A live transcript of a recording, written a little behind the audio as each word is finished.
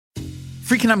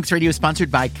Freakonomics Radio is sponsored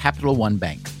by Capital One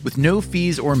Bank. With no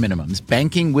fees or minimums,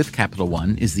 banking with Capital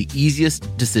One is the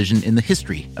easiest decision in the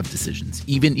history of decisions,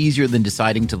 even easier than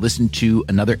deciding to listen to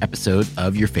another episode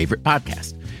of your favorite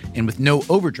podcast. And with no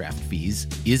overdraft fees,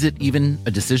 is it even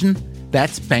a decision?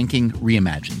 That's banking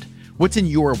reimagined. What's in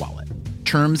your wallet?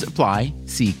 Terms apply.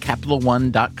 See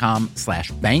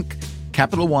CapitalOne.com/bank.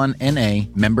 Capital One N.A.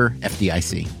 member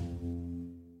FDIC.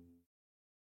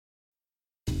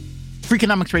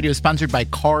 Freakonomics Radio is sponsored by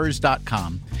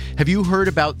Cars.com. Have you heard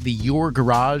about the Your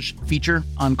Garage feature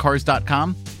on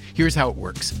Cars.com? Here's how it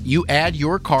works. You add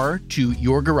your car to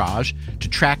your garage to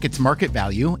track its market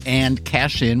value and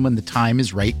cash in when the time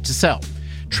is right to sell.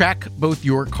 Track both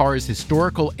your car's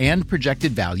historical and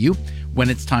projected value. When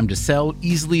it's time to sell,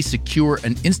 easily secure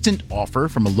an instant offer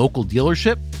from a local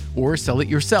dealership or sell it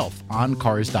yourself on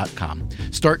Cars.com.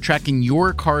 Start tracking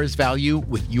your car's value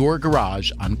with your garage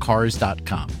on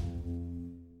Cars.com.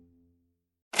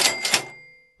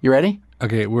 You ready?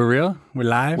 Okay, we're real? We're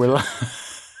live? We're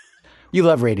You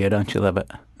love radio, don't you? Love it?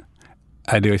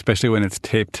 I do, especially when it's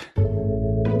taped.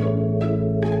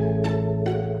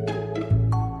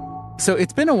 So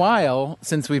it's been a while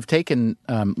since we've taken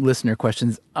listener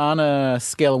questions. On a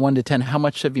scale of 1 to 10, how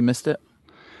much have you missed it?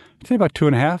 I'd say about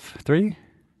 2.5, 3.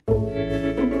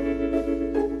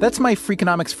 That's my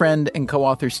Freakonomics friend and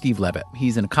co-author Steve Levitt.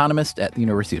 He's an economist at the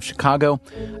University of Chicago.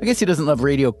 I guess he doesn't love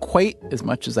radio quite as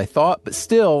much as I thought, but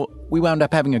still, we wound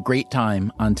up having a great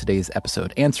time on today's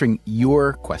episode, answering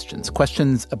your questions.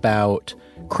 Questions about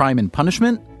crime and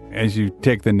punishment. As you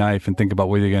take the knife and think about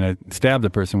whether you're going to stab the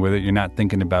person with it, you're not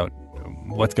thinking about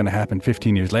what's going to happen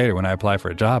 15 years later when I apply for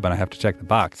a job and I have to check the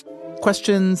box.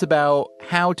 Questions about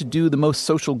how to do the most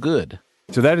social good.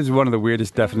 So that is one of the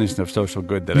weirdest definitions of social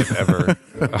good that I've ever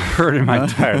heard in my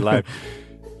entire life.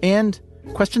 And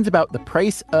questions about the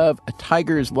price of a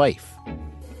tiger's life.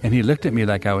 And he looked at me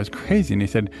like I was crazy, and he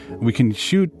said, we can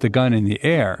shoot the gun in the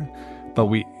air, but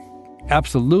we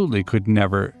absolutely could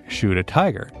never shoot a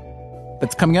tiger.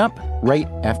 That's coming up right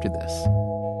after this.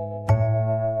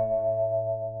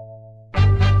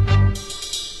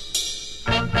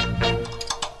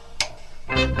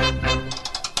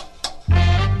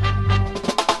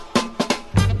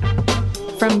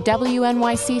 From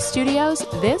WNYC Studios,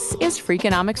 this is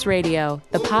Freakonomics Radio,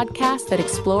 the podcast that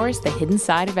explores the hidden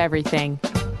side of everything.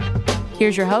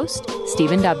 Here's your host,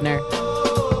 Stephen Dubner.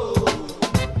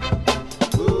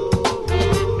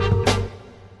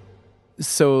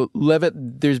 So, Levitt,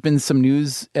 there's been some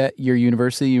news at your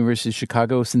university, University of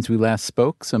Chicago, since we last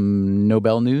spoke, some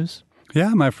Nobel news.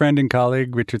 Yeah, my friend and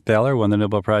colleague Richard Thaler won the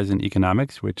Nobel Prize in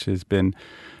Economics, which has been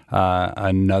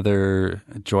another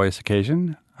joyous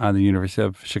occasion on the University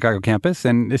of Chicago campus,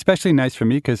 and especially nice for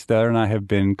me because Thaler and I have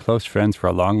been close friends for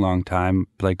a long, long time,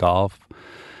 play golf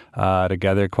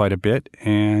together quite a bit,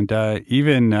 and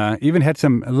even had a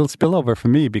little spillover for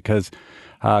me because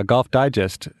Golf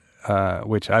Digest,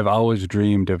 which I've always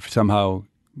dreamed of somehow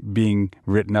being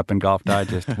written up in Golf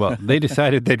Digest. Well, they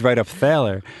decided they'd write up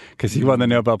Thaler because he won the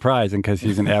Nobel Prize and because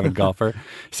he's an avid golfer.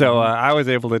 So I was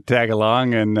able to tag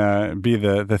along and be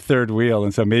the third wheel.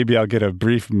 And so maybe I'll get a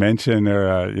brief mention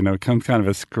or, some kind of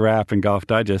a scrap in Golf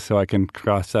Digest so I can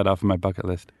cross that off of my bucket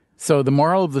list. So the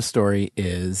moral of the story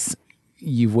is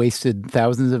you've wasted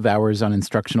thousands of hours on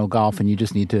instructional golf and you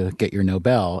just need to get your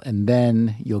Nobel, and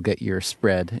then you'll get your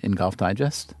spread in Golf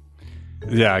Digest?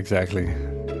 Yeah, exactly.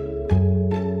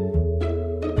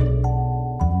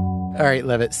 All right,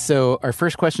 Levitt. So our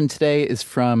first question today is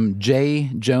from Jay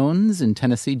Jones in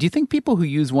Tennessee. Do you think people who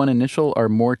use one initial are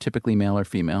more typically male or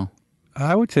female?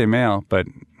 I would say male, but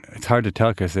it's hard to tell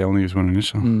because they only use one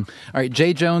initial. All right.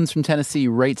 Jay Jones from Tennessee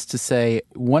writes to say,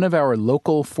 one of our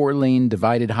local 4-lane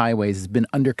divided highways has been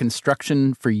under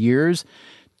construction for years.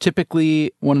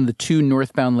 Typically, one of the 2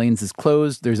 northbound lanes is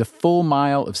closed. There's a full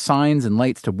mile of signs and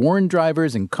lights to warn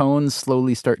drivers, and cones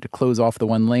slowly start to close off the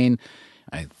one lane.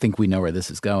 I think we know where this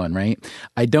is going, right?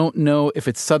 I don't know if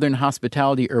it's Southern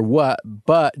hospitality or what,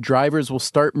 but drivers will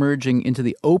start merging into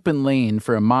the open lane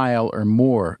for a mile or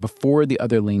more before the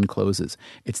other lane closes.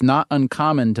 It's not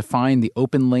uncommon to find the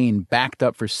open lane backed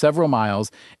up for several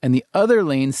miles and the other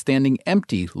lane standing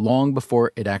empty long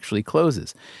before it actually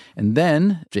closes. And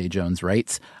then, Jay Jones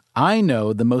writes, I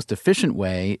know the most efficient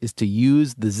way is to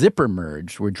use the zipper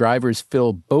merge, where drivers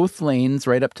fill both lanes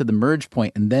right up to the merge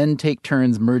point and then take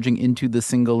turns merging into the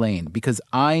single lane. Because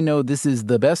I know this is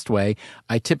the best way,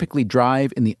 I typically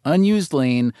drive in the unused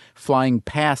lane, flying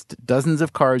past dozens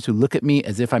of cars who look at me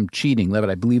as if I'm cheating. Levitt,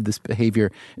 I believe this behavior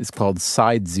is called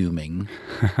side zooming.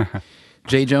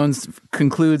 Jay Jones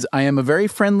concludes, I am a very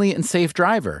friendly and safe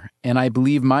driver, and I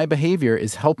believe my behavior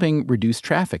is helping reduce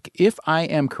traffic. If I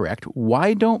am correct,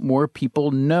 why don't more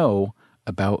people know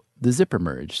about the zipper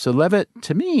merge? So, Levitt,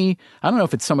 to me, I don't know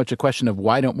if it's so much a question of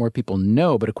why don't more people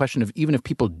know, but a question of even if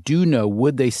people do know,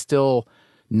 would they still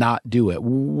not do it?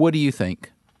 What do you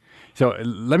think? So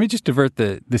let me just divert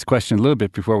this question a little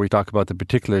bit before we talk about the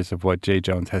particulars of what Jay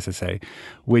Jones has to say,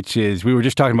 which is we were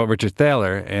just talking about Richard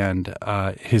Thaler and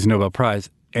his Nobel Prize.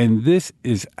 And this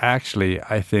is actually,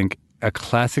 I think, a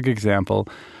classic example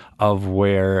of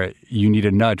where you need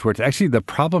a nudge, where it's actually the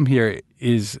problem here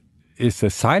is the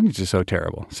signage is so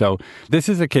terrible. So this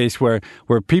is a case where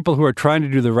people who are trying to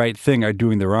do the right thing are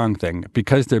doing the wrong thing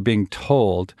because they're being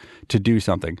told to do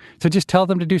something. So just tell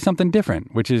them to do something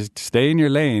different, which is stay in your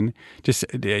lane. Just,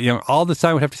 all the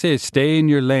sign would have to say is stay in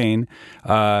your lane.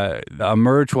 A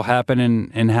merge will happen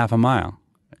in half a mile.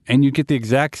 And you get the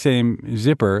exact same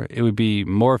zipper. It would be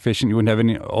more efficient. You wouldn't have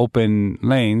any open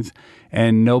lanes,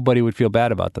 and nobody would feel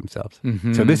bad about themselves.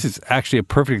 Mm-hmm. So this is actually a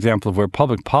perfect example of where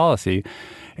public policy,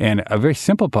 and a very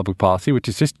simple public policy, which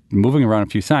is just moving around a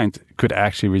few signs, could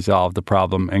actually resolve the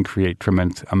problem and create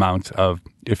tremendous amounts of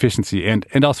efficiency and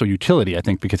also utility, I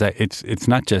think, because it's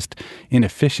not just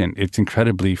inefficient. It's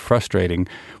incredibly frustrating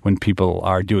when people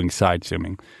are doing side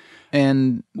zooming.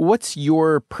 And what's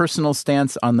your personal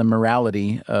stance on the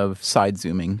morality of side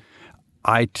zooming?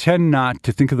 I tend not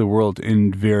to think of the world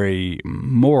in very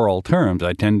moral terms.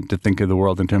 I tend to think of the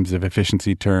world in terms of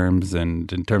efficiency terms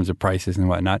and in terms of prices and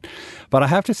whatnot. But I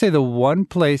have to say the one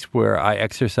place where I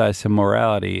exercise some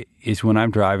morality is when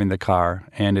I'm driving the car.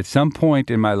 And at some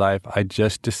point in my life, I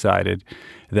just decided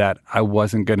that I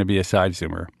wasn't going to be a side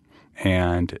zoomer.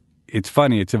 And it's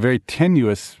funny, it's a very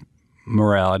tenuous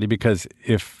morality because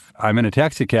if I'm in a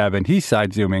taxi cab and he's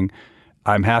side zooming,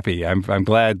 I'm happy. I'm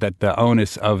glad that the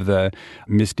onus of the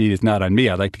misdeed is not on me.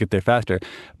 I'd like to get there faster.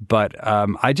 But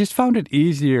I just found it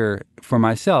easier for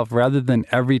myself, rather than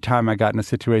every time I got in a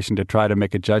situation to try to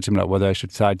make a judgment of whether I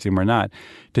should side zoom or not,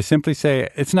 to simply say,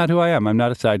 it's not who I am. I'm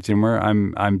not a side zoomer.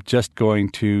 I'm just going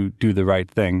to do the right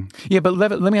thing. Yeah, but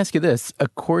let me ask you this.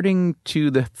 According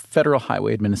to the Federal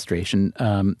Highway Administration,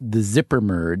 the zipper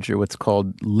merge, or what's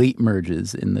called late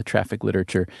merges in the traffic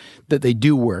literature, that they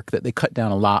do work, that they cut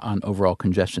down a lot on overall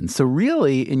congestion. So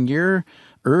really, in your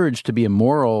urge to be a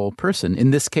moral person,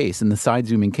 in this case, in the side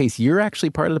zooming case, you're actually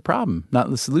part of the problem, not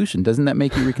the solution. Doesn't that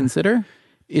make you reconsider?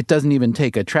 It doesn't even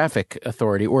take a traffic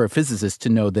authority or a physicist to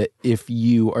know that if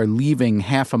you are leaving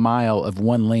half a mile of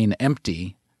one lane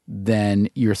empty, then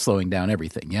you're slowing down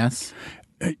everything, yes?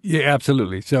 Yeah,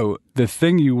 absolutely. So the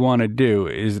thing you want to do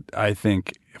is, I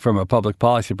think, from a public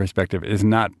policy perspective, is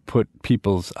not put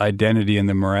people's identity and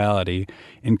the morality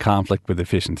in conflict with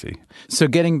efficiency. So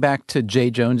getting back to Jay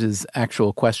Jones's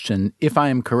actual question, if I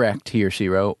am correct, he or she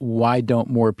wrote, why don't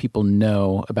more people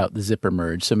know about the zipper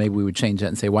merge? So maybe we would change that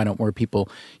and say, why don't more people,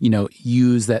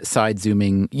 use that side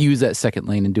zooming, use that second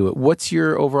lane and do it? What's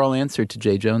your overall answer to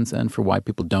Jay Jones then for why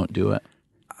people don't do it?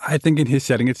 I think in his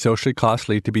setting, it's socially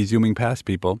costly to be zooming past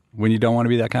people when you don't want to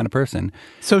be that kind of person.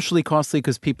 Socially costly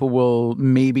because people will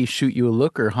maybe shoot you a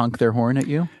look or honk their horn at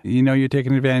you? You're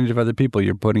taking advantage of other people.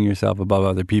 You're putting yourself above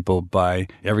other people by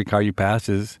every car you pass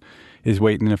is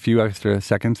waiting a few extra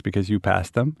seconds because you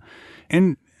passed them.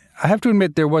 And I have to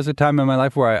admit, there was a time in my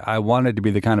life where I wanted to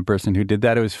be the kind of person who did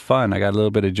that. It was fun. I got a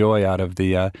little bit of joy out of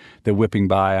the whipping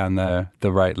by on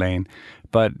the right lane.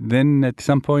 But then at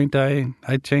some point, I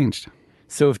changed.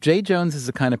 So if Jay Jones is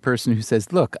the kind of person who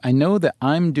says, look, I know that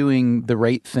I'm doing the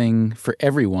right thing for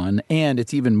everyone, and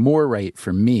it's even more right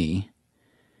for me,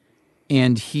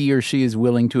 and he or she is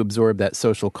willing to absorb that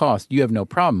social cost, you have no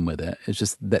problem with it. It's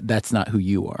just that that's not who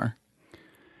you are.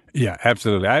 Yeah,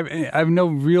 absolutely. I have no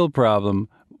real problem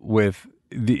with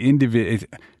the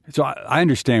individual. So I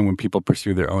understand when people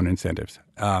pursue their own incentives.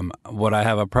 What I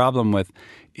have a problem with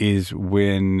is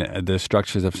when the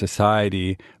structures of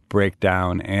society break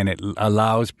down and it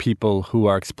allows people who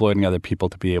are exploiting other people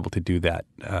to be able to do that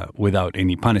without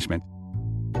any punishment.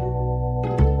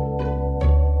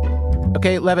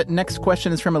 Okay, Levitt, next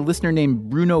question is from a listener named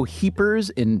Bruno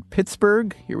Heapers in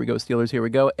Pittsburgh. Here we go, Steelers, here we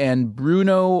go. And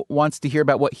Bruno wants to hear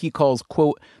about what he calls,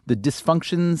 quote, the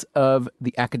dysfunctions of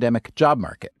the academic job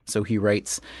market. So he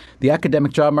writes, the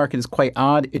academic job market is quite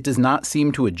odd. It does not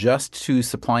seem to adjust to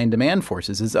supply and demand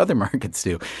forces as other markets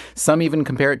do. Some even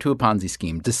compare it to a Ponzi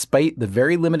scheme. Despite the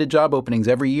very limited job openings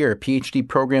every year, PhD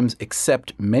programs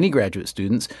accept many graduate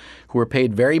students who are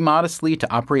paid very modestly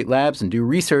to operate labs and do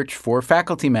research for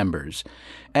faculty members.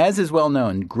 As is well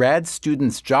known, grad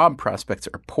students' job prospects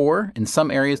are poor. In some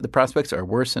areas, the prospects are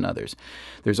worse in others.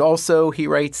 There's also, he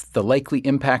writes, the likely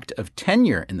impact of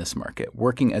tenure in this market,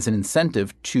 working as an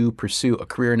incentive to pursue a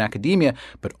career in academia,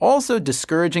 but also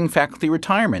discouraging faculty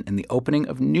retirement and the opening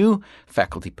of new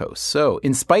faculty posts. So,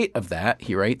 in spite of that,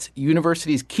 he writes,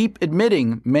 universities keep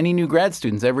admitting many new grad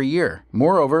students every year.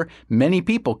 Moreover, many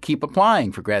people keep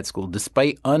applying for grad school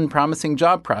despite unpromising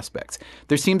job prospects.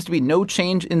 There seems to be no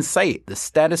change in sight. The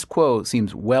status quo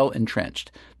seems well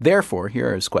entrenched. Therefore, here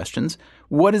are his questions.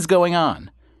 What is going on?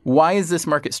 Why is this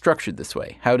market structured this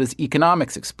way? How does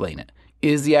economics explain it?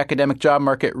 Is the academic job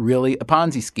market really a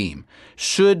Ponzi scheme?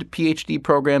 Should PhD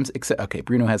programs accept... Okay,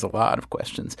 Bruno has a lot of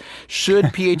questions. Should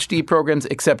PhD programs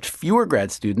accept fewer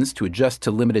grad students to adjust to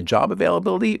limited job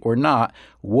availability or not?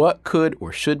 What could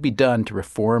or should be done to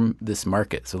reform this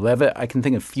market? So, Levitt, I can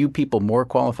think of few people more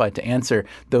qualified to answer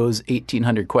those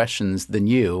 1,800 questions than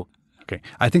you. Okay.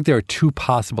 I think there are two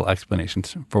possible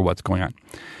explanations for what's going on.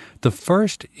 The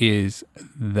first is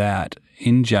that,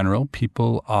 in general,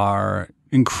 people are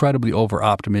incredibly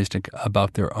over-optimistic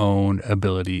about their own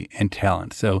ability and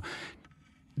talent. So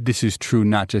this is true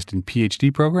not just in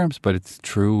PhD programs, but it's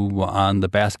true on the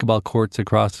basketball courts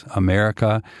across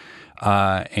America.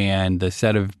 And the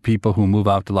set of people who move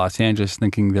out to Los Angeles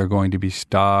thinking they're going to be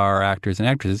star actors and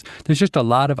actresses, there's just a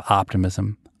lot of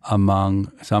optimism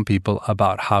among some people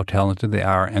about how talented they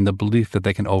are and the belief that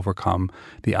they can overcome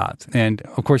the odds. And,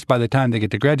 of course, by the time they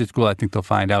get to graduate school, I think they'll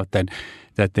find out that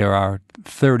there are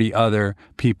 30 other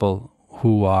people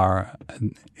who are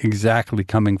exactly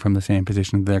coming from the same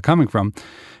position they're coming from,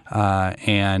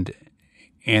 and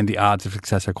the odds of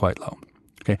success are quite low.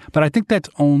 Okay, but I think that's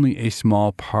only a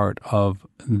small part of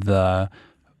the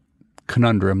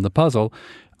conundrum, the puzzle.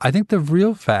 I think the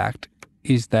real fact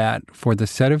is that for the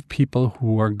set of people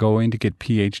who are going to get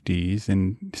PhDs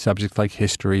in subjects like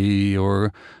history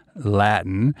or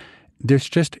Latin, there's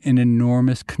just an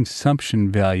enormous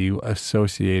consumption value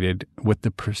associated with the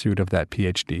pursuit of that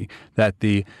PhD, that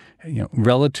the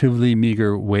relatively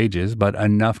meager wages, but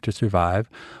enough to survive,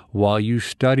 while you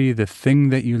study the thing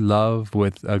that you love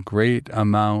with a great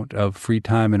amount of free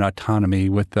time and autonomy,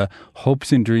 with the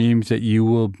hopes and dreams that you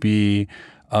will be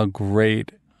a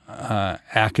great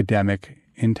academic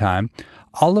in time.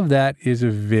 All of that is a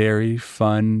very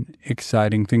fun,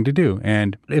 exciting thing to do.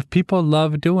 And if people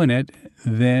love doing it,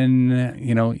 then,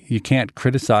 you can't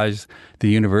criticize the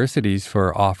universities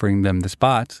for offering them the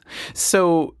spots.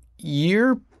 So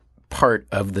you're part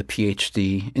of the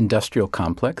PhD industrial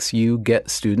complex. You get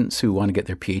students who want to get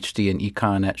their PhD in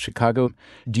econ at Chicago.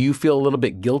 Do you feel a little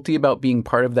bit guilty about being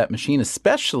part of that machine,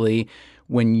 especially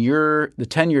when you're the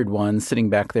tenured one sitting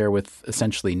back there with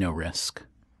essentially no risk?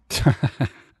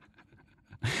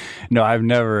 No, I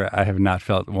have not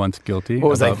felt once guilty. What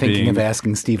was I thinking of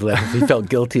asking Steve Levitt if he felt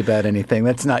guilty about anything?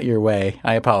 That's not your way.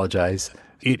 I apologize.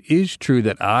 It is true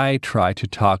that I try to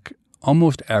talk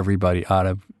almost everybody out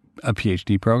of a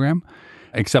PhD program,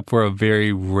 except for a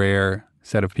very rare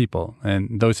set of people.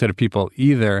 And those set of people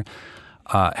either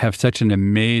have such an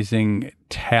amazing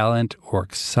talent or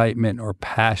excitement or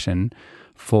passion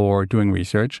for doing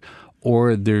research,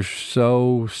 or they're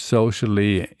so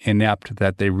socially inept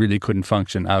that they really couldn't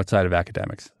function outside of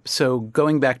academics. So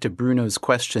going back to Bruno's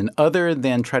question, other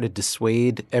than try to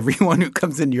dissuade everyone who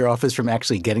comes into your office from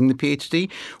actually getting the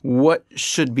PhD, what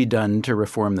should be done to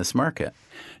reform this market?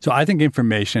 So I think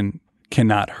information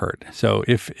cannot hurt. So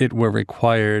if it were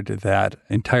required that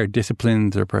entire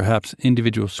disciplines or perhaps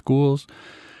individual schools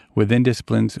within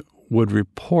disciplines would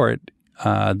report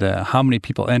how many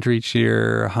people enter each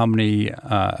year, how many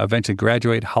eventually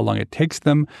graduate, how long it takes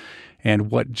them, and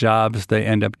what jobs they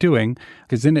end up doing,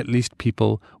 because then at least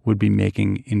people would be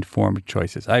making informed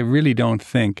choices. I really don't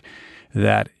think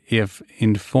that if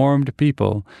informed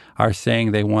people are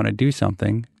saying they want to do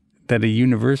something, that a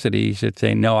university should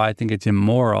say, no, I think it's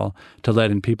immoral to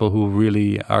let in people who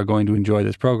really are going to enjoy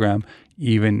this program,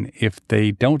 even if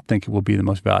they don't think it will be the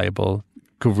most valuable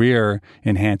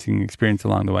career-enhancing experience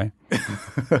along the way.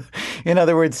 In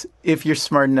other words, if you're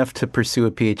smart enough to pursue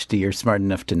a PhD, you're smart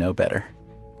enough to know better.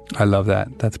 I love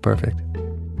that. That's perfect.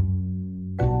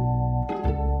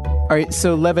 All right,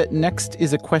 so Levitt, next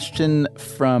is a question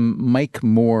from Mike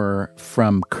Moore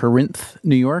from Corinth,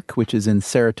 New York, which is in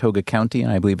Saratoga County,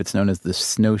 and I believe it's known as the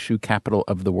snowshoe capital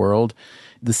of the world.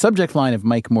 The subject line of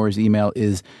Mike Moore's email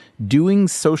is doing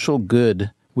social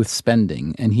good with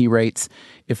spending. And he writes,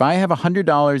 if I have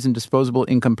 $100 in disposable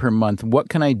income per month, what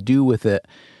can I do with it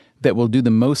that will do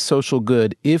the most social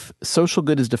good if social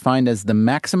good is defined as the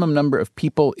maximum number of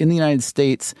people in the United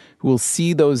States who will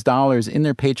see those dollars in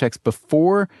their paychecks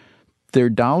before their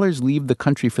dollars leave the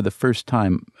country for the first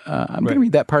time. I'm going to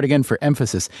read that part again for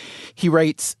emphasis. He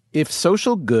writes, if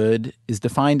social good is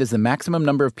defined as the maximum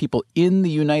number of people in the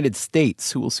United States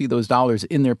who will see those dollars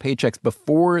in their paychecks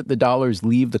before the dollars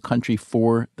leave the country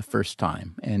for the first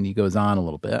time. And he goes on a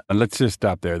little bit. And let's just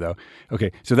stop there, though.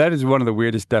 Okay, so that is one of the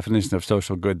weirdest definitions of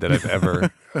social good that I've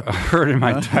ever heard in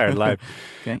my entire life.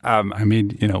 Okay. I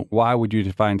mean, why would you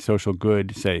define social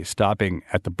good, say, stopping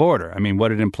at the border? I mean,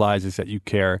 what it implies is that you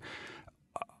care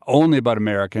only about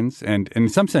Americans, and in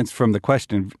some sense from the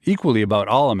question, equally about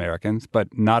all Americans, but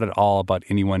not at all about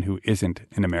anyone who isn't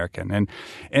an American. And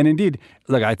indeed,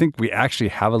 look, I think we actually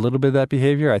have a little bit of that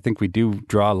behavior. I think we do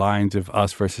draw lines of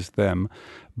us versus them.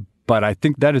 But I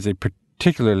think that is a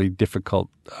particularly difficult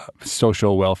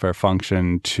social welfare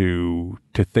function to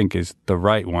think is the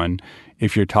right one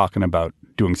if you're talking about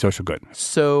doing social good.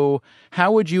 So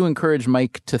how would you encourage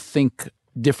Mike to think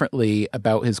differently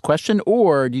about his question,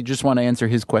 or do you just want to answer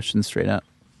his question straight up?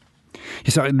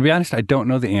 So to be honest, I don't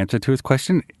know the answer to his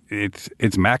question.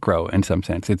 It's macro in some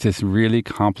sense. It's this really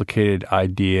complicated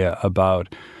idea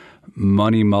about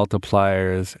money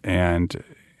multipliers, and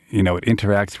it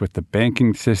interacts with the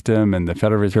banking system and the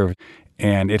Federal Reserve.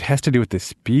 And it has to do with the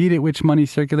speed at which money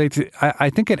circulates.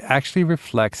 I think it actually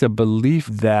reflects a belief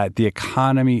that the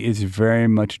economy is very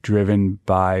much driven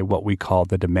by what we call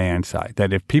the demand side,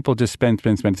 that if people just spend.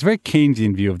 It's a very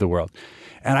Keynesian view of the world.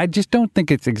 And I just don't think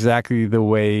it's exactly the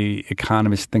way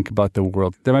economists think about the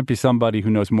world. There might be somebody who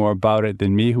knows more about it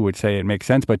than me who would say it makes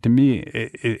sense. But to me,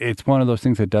 it's one of those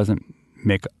things that doesn't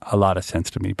make a lot of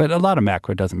sense to me. But a lot of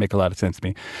macro doesn't make a lot of sense to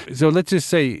me. So let's just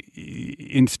say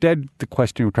instead the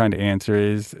question we're trying to answer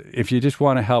is, if you just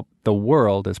want to help the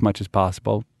world as much as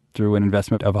possible through an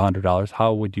investment of $100,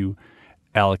 how would you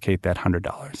allocate that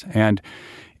 $100? And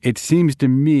it seems to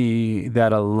me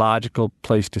that a logical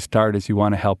place to start is you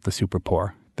want to help the super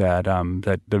poor, that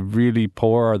the really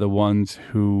poor are the ones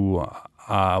who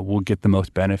will get the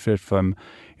most benefit from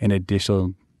an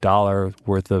additional dollar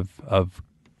worth of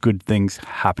good things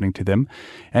happening to them.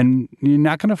 And you're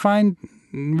not going to find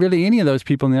really any of those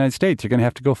people in the United States. You're going to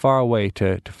have to go far away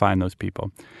to find those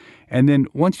people. And then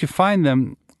once you find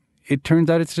them, it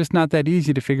turns out it's just not that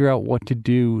easy to figure out what to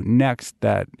do next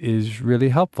that is really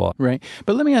helpful. Right.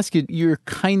 But let me ask you, you're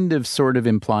kind of sort of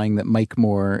implying that Mike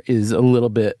Moore is a little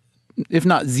bit, if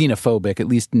not xenophobic, at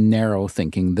least narrow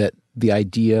thinking, that the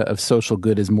idea of social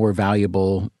good is more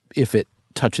valuable if it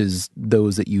touches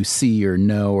those that you see or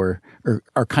know or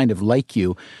are kind of like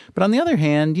you. But on the other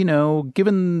hand,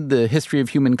 given the history of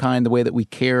humankind, the way that we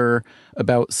care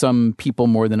about some people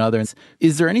more than others,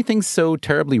 is there anything so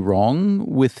terribly wrong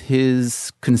with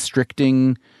his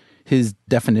constricting his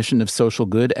definition of social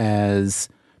good as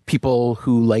people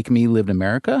who, like me, live in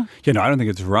America? I don't think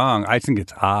it's wrong. I think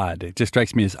it's odd. It just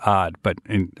strikes me as odd. But,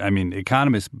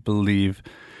 economists believe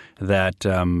that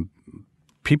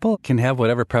people can have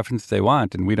whatever preferences they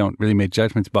want, and we don't really make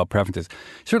judgments about preferences.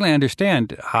 Certainly I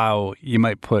understand how you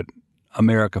might put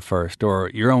America first,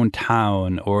 or your own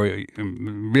town, or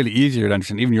really easier to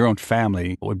understand, even your own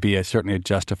family would be certainly a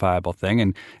justifiable thing.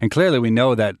 And clearly we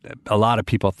know that a lot of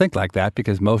people think like that,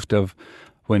 because most of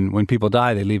when people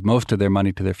die, they leave most of their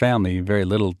money to their family, very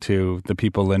little to the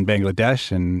people in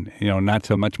Bangladesh, and not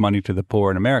so much money to the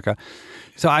poor in America.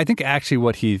 So I think actually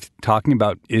what he's talking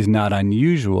about is not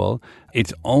unusual.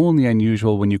 It's only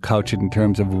unusual when you couch it in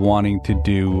terms of wanting to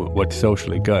do what's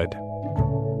socially good.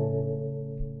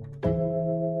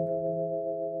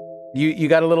 You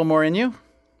got a little more in you?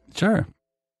 Sure.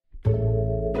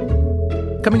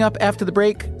 Coming up after the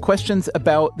break, questions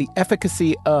about the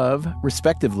efficacy of,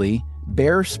 respectively,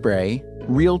 bear spray,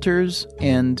 realtors,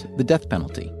 and the death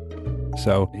penalty.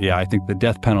 So, I think the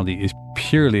death penalty is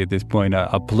purely at this point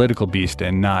a political beast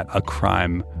and not a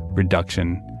crime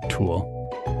reduction tool.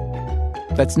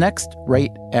 That's next,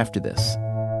 right after this.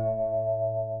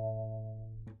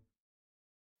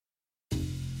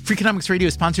 Freakonomics Radio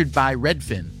is sponsored by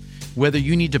Redfin. Whether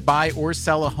you need to buy or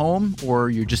sell a home, or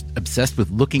you're just obsessed with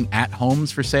looking at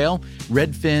homes for sale,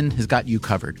 Redfin has got you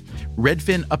covered.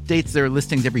 Redfin updates their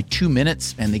listings every 2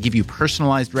 minutes, and they give you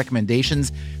personalized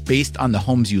recommendations based on the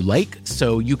homes you like,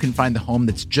 so you can find the home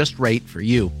that's just right for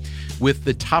you. With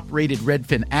the top-rated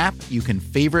Redfin app, you can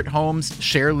favorite homes,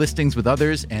 share listings with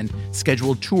others, and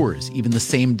schedule tours even the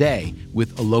same day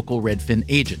with a local Redfin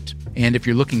agent. And if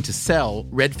you're looking to sell,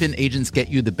 Redfin agents get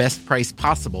you the best price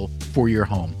possible for your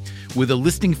home. With a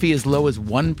listing fee as low as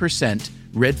 1%,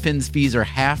 Redfin's fees are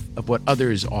half of what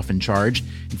others often charge.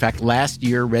 In fact, last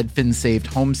year, Redfin saved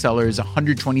home sellers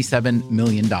 $127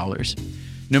 million.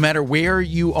 No matter where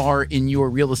you are in your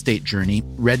real estate journey,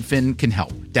 Redfin can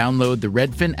help. Download the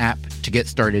Redfin app to get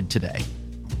started today.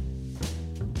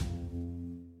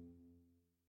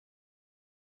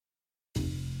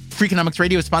 Freakonomics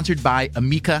Radio is sponsored by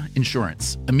Amica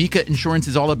Insurance. Amica Insurance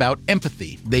is all about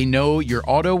empathy. They know your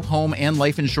auto, home, and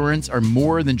life insurance are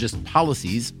more than just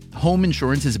policies. Home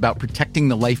insurance is about protecting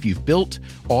the life you've built.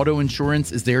 Auto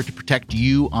insurance is there to protect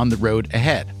you on the road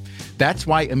ahead. That's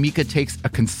why Amica takes a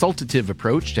consultative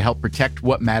approach to help protect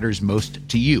what matters most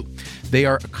to you. They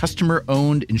are a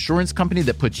customer-owned insurance company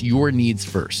that puts your needs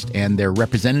first, and their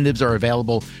representatives are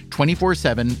available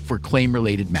 24/7 for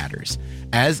claim-related matters.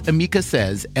 As Amica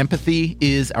says, empathy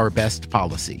is our best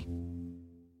policy.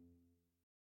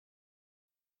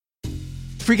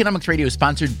 Freakonomics Radio is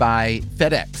sponsored by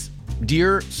FedEx.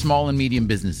 Dear small and medium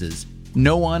businesses,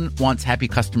 no one wants happy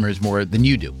customers more than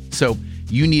you do. So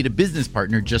you need a business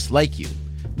partner just like you,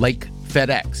 like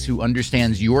FedEx, who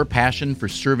understands your passion for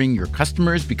serving your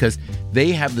customers because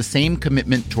they have the same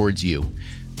commitment towards you.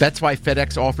 That's why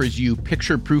FedEx offers you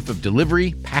picture proof of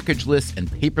delivery, packageless and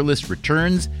paperless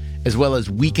returns, as well as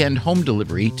weekend home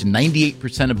delivery to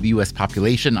 98% of the U.S.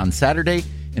 population on Saturday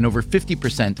and over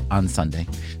 50% on Sunday.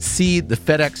 See the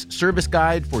FedEx service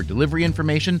guide for delivery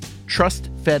information. Trust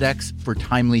FedEx for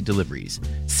timely deliveries.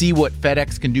 See what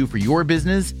FedEx can do for your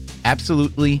business.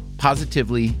 Absolutely,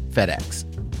 positively FedEx.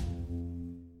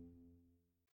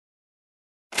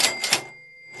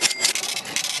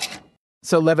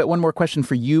 So, Levitt, one more question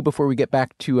for you before we get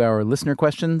back to our listener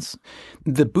questions.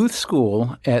 The Booth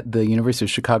School at the University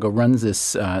of Chicago runs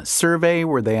this survey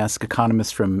where they ask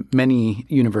economists from many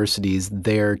universities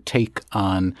their take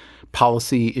on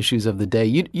policy issues of the day.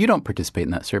 You don't participate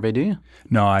in that survey, do you?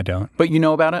 No, I don't. But you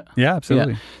know about it? Yeah,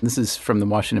 absolutely. Yeah. This is from the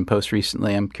Washington Post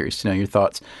recently. I'm curious to know your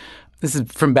thoughts. This is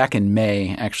from back in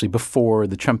May, actually, before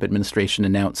the Trump administration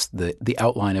announced the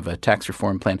outline of a tax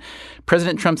reform plan.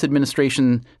 President Trump's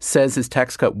administration says his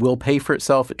tax cut will pay for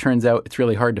itself. It turns out it's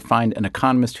really hard to find an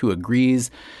economist who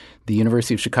agrees. The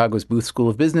University of Chicago's Booth School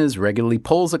of Business regularly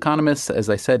polls economists.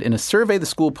 As I said, in a survey the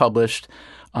school published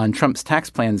on Trump's tax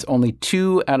plans, only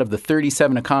 2 out of the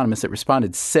 37 economists that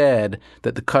responded said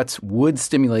that the cuts would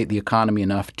stimulate the economy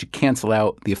enough to cancel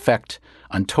out the effect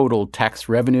on total tax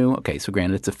revenue. Okay, so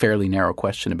granted, it's a fairly narrow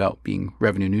question about being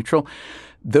revenue neutral.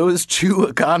 Those 2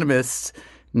 economists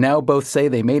now both say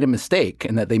they made a mistake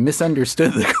and that they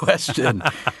misunderstood the question.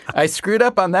 I screwed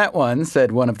up on that one,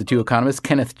 said one of the 2 economists,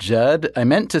 Kenneth Judd. I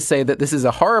meant to say that this is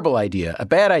a horrible idea, a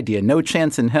bad idea, no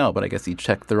chance in hell, but I guess he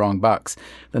checked the wrong box.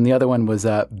 Then the other one was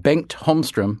Bengt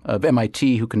Holmstrom of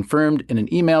MIT, who confirmed in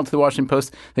an email to the Washington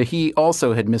Post that he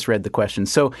also had misread the question.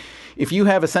 So if you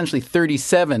have essentially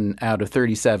 37 out of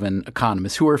 37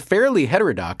 economists who are fairly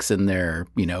heterodox in their,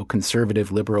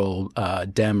 conservative, liberal,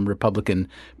 Dem, Republican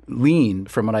lean,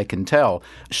 from what I can tell,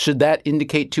 should that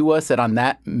indicate to us that on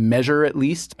that measure, at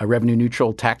least, a revenue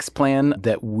neutral tax plan,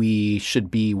 that we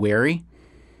should be wary?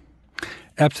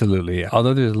 Absolutely.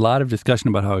 Although there's a lot of discussion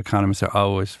about how economists are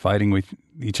always fighting with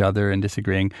each other and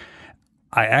disagreeing,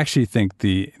 I actually think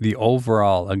the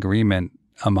overall agreement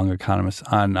among economists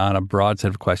on a broad set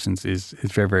of questions is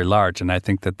very, very large. And I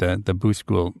think that the Booth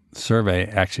School survey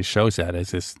actually shows that,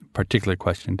 as this particular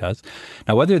question does.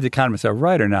 Now, whether the economists are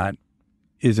right or not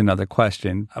is another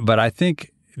question. But I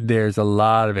think there's a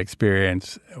lot of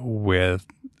experience with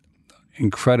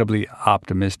incredibly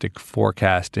optimistic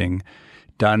forecasting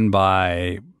done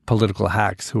by political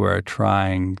hacks who are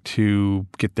trying to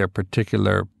get their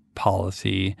particular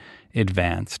policy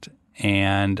advanced.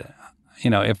 And,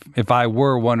 if I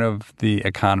were one of the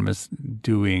economists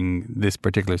doing this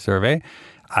particular survey,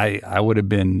 I would have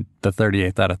been the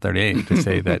 38th out of 38 to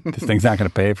say that this thing's not going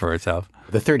to pay for itself.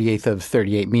 The 38th of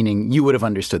 38, meaning you would have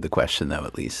understood the question, though,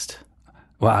 at least.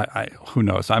 Well, who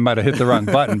knows? I might have hit the wrong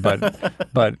button,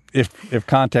 but if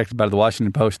context by the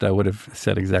Washington Post, I would have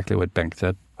said exactly what Bengt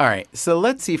said. All right. So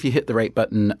let's see if you hit the right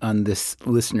button on this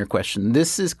listener question.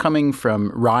 This is coming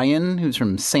from Ryan, who's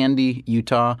from Sandy,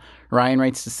 Utah. Ryan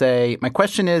writes to say, my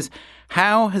question is,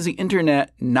 how has the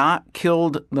internet not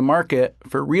killed the market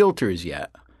for realtors yet?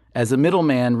 As a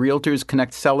middleman, realtors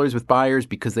connect sellers with buyers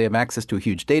because they have access to a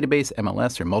huge database,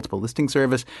 MLS, or multiple listing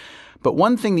service. But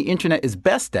one thing the internet is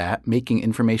best at, making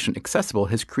information accessible,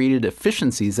 has created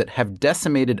efficiencies that have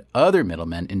decimated other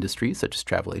middlemen industries, such as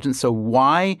travel agents. So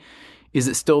why is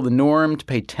it still the norm to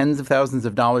pay tens of thousands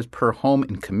of dollars per home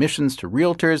in commissions to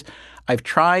realtors? I've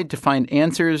tried to find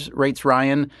answers, writes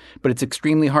Ryan, but it's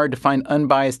extremely hard to find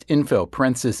unbiased info.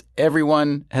 Parenthesis,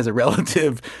 everyone has a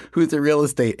relative who's a real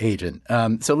estate agent.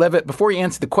 So, Levitt, before you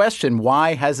answer the question,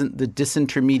 why hasn't the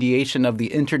disintermediation of the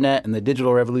internet and the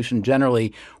digital revolution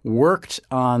generally worked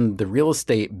on the real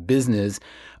estate business?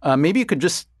 Maybe you could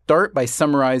just start by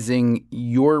summarizing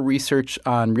your research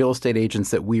on real estate agents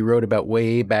that we wrote about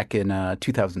way back in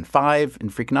 2005 in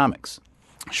Freakonomics.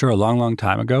 Sure, a long, long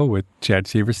time ago with Chad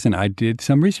Severson, I did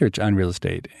some research on real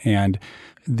estate and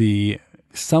the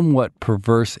somewhat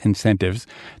perverse incentives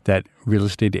that real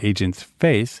estate agents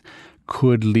face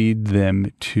could lead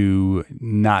them to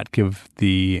not give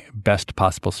the best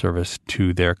possible service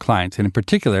to their clients. And in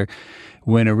particular,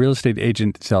 when a real estate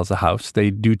agent sells a house, they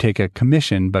do take a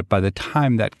commission, but by the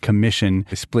time that commission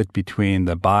is split between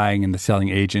the buying and the selling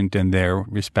agent and their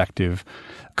respective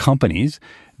companies,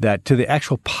 that to the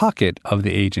actual pocket of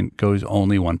the agent goes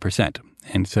only 1%.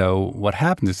 And so what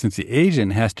happens is since the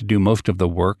agent has to do most of the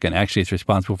work and actually is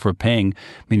responsible for paying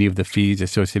many of the fees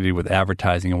associated with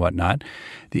advertising and whatnot,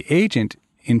 the agent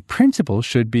in principle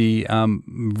should be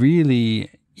really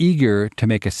eager to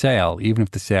make a sale, even if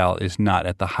the sale is not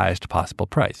at the highest possible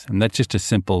price. And that's just a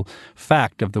simple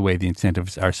fact of the way the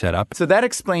incentives are set up. So that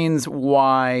explains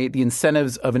why the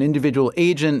incentives of an individual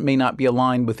agent may not be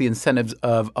aligned with the incentives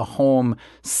of a home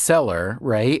seller,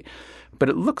 right? But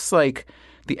it looks like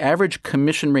the average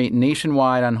commission rate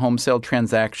nationwide on home sale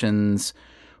transactions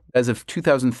as of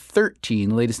 2013,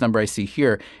 the latest number I see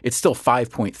here, it's still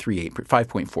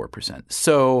 5.4%.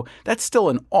 So that's still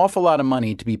an awful lot of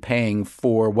money to be paying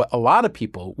for what a lot of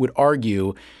people would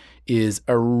argue is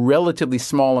a relatively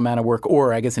small amount of work.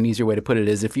 Or I guess an easier way to put it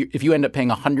is if you end up paying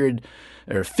 $100,000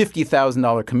 or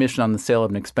 $50,000 commission on the sale of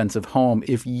an expensive home,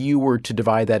 if you were to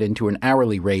divide that into an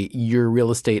hourly rate, your real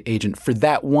estate agent for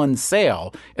that one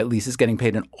sale at least is getting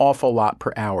paid an awful lot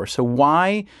per hour. So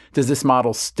why does this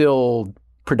model still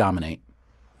predominate?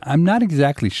 I'm not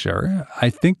exactly sure. I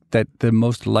think that the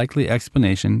most likely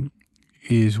explanation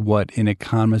is what an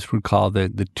economist would call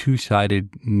the two-sided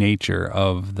nature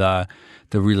of the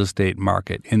real estate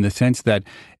market, in the sense that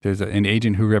there's an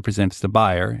agent who represents the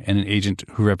buyer and an agent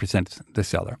who represents the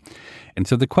seller. And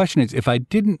so the question is, if I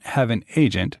didn't have an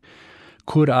agent,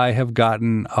 could I have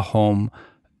gotten a home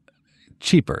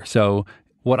cheaper? So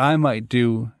what I might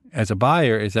do as a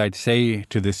buyer is I'd say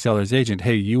to the seller's agent,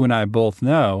 hey, you and I both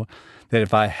know that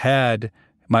if I had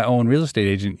my own real estate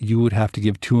agent, you would have to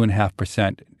give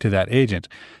 2.5% to that agent.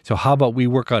 So how about we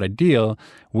work out a deal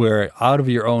where out of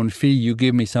your own fee, you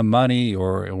give me some money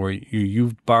or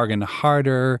you bargain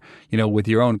harder, with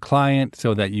your own client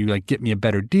so that you get me a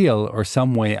better deal or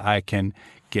some way I can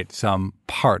get some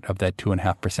part of that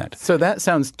 2.5%. So that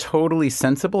sounds totally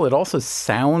sensible. It also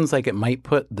sounds like it might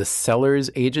put the seller's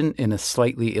agent in a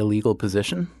slightly illegal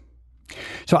position.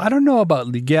 So I don't know about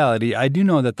legality. I do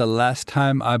know that the last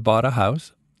time I bought a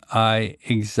house, I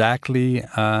exactly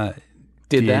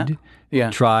did that? Yeah.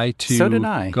 Try to so did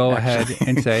I, go actually. ahead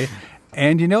and say.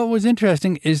 And what was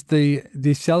interesting is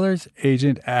the seller's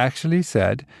agent actually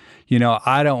said,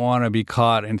 I don't want to be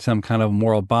caught in some kind of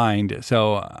moral bind,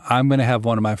 so I'm going to have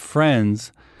one of my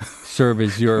friends serve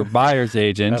as your buyer's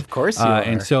agent. Of course you are.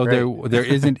 And so there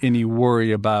isn't any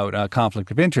worry about conflict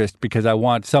of interest because I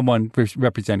want someone to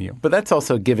represent you. But that's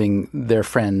also giving their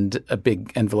friend a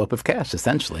big envelope of cash,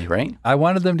 essentially, right? I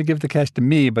wanted them to give the cash to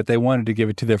me, but they wanted to give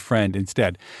it to their friend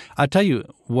instead. I'll tell you,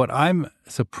 what I'm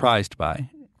surprised by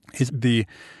is the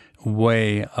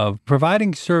way of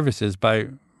providing services by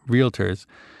realtors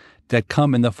that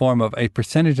come in the form of a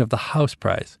percentage of the house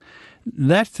price.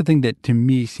 That's the thing that to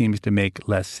me seems to make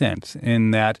less sense,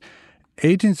 in that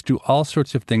agents do all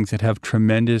sorts of things that have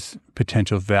tremendous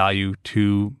potential value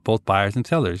to both buyers and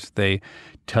sellers. They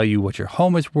tell you what your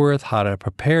home is worth, how to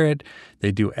prepare it.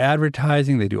 They do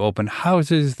advertising. They do open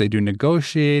houses. They do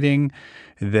negotiating.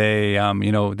 They,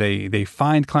 they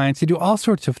find clients. They do all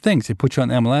sorts of things. They put you on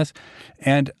MLS.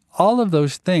 And all of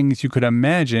those things you could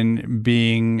imagine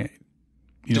being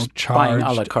just charged buying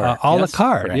a la carte. A la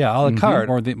carte, right. Yeah, a la carte,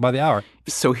 or by the hour.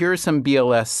 So here are some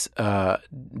BLS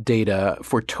data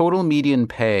for total median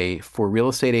pay for real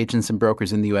estate agents and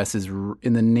brokers in the U.S. is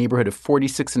in the neighborhood of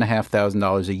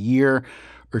 $46,500 a year,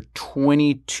 or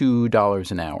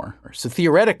 $22 an hour. So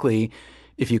theoretically,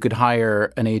 if you could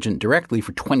hire an agent directly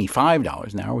for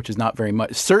 $25 an hour, which is not very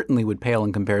much, certainly would pale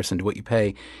in comparison to what you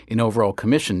pay in overall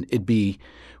commission, it'd be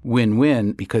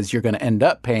win-win because you're going to end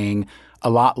up paying a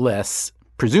lot less,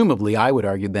 presumably, I would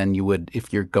argue, than you would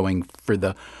if you're going for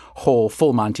the whole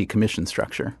full Monty commission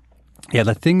structure. Yeah,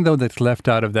 the thing, though, that's left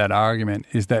out of that argument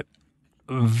is that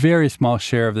a very small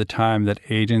share of the time that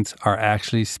agents are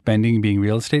actually spending being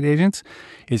real estate agents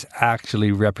is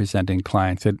actually representing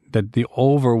clients. That the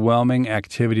overwhelming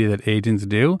activity that agents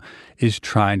do is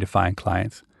trying to find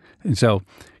clients. And so,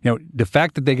 the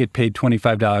fact that they get paid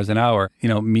 $25 an hour,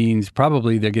 means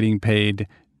probably they're getting paid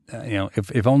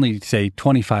if only, say,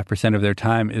 25% of their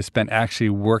time is spent actually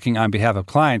working on behalf of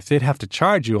clients, they'd have to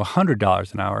charge you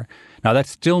 $100 an hour. Now, that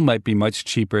still might be much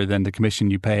cheaper than the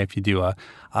commission you pay if you do a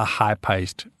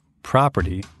high-priced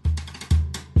property.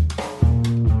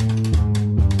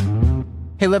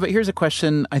 Hey, Levitt, here's a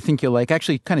question I think you'll like.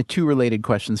 Actually, kind of two related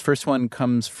questions. First one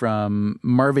comes from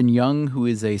Marvin Young, who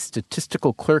is a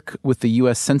statistical clerk with the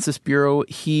U.S. Census Bureau.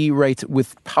 He writes,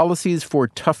 with policies for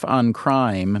tough on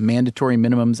crime, mandatory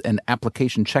minimums, and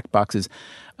application checkboxes,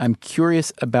 I'm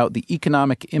curious about the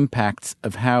economic impacts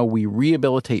of how we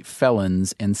rehabilitate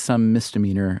felons and some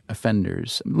misdemeanor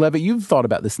offenders. Levitt, you've thought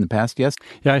about this in the past, yes?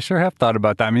 Yeah, I sure have thought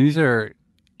about that. I mean, these are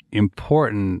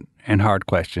important and hard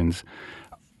questions.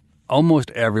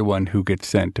 Almost everyone who gets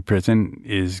sent to prison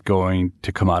is going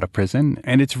to come out of prison.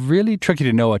 And it's really tricky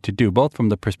to know what to do, both from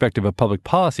the perspective of public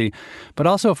policy, but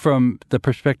also from the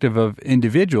perspective of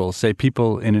individuals, say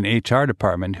people in an HR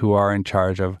department who are in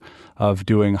charge of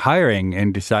doing hiring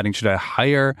and deciding, should I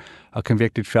hire a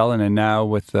convicted felon? And now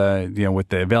with the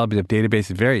availability of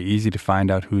databases, it's very easy to find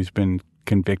out who's been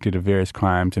convicted of various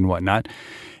crimes and whatnot.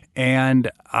 And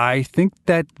I think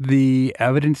that the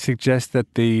evidence suggests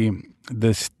that the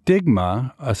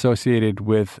stigma associated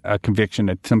with a conviction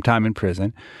at some time in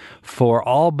prison for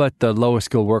all but the lowest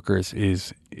skilled workers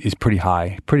is pretty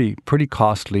high, pretty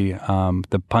costly.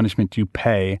 The punishment you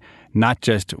pay, not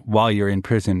just while you're in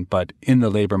prison, but in the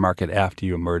labor market after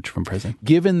you emerge from prison.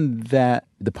 Given that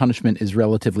the punishment is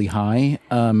relatively high,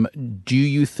 do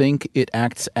you think it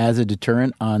acts as a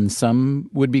deterrent on some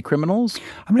would-be criminals?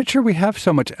 I'm not sure we have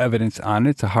so much evidence on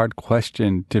it. It's a hard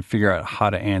question to figure out how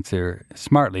to answer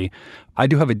smartly. I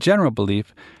do have a general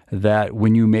belief that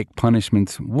when you make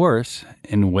punishments worse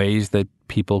in ways that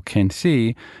people can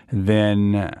see,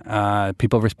 then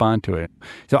people respond to it.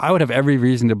 So I would have every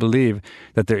reason to believe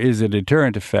that there is a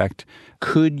deterrent effect.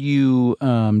 Could you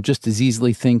just as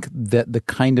easily think that the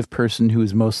kind of person who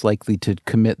is most likely to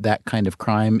commit that kind of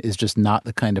crime is just not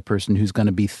the kind of person who's going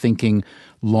to be thinking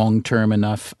long-term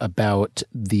enough about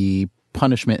the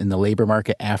punishment in the labor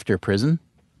market after prison?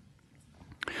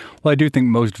 Well, I do think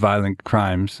most violent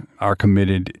crimes are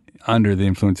committed under the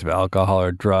influence of alcohol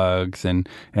or drugs, and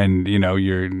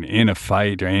you're in a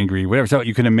fight or angry, whatever. So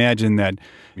you can imagine that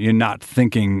you're not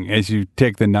thinking, as you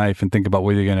take the knife and think about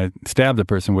whether you're going to stab the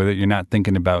person with it, you're not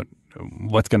thinking about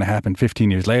what's going to happen 15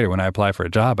 years later when I apply for a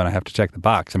job and I have to check the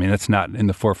box. I mean, that's not in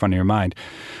the forefront of your mind.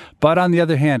 But on the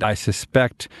other hand, I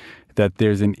suspect that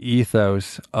there's an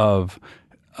ethos of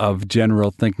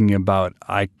general thinking about,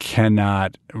 I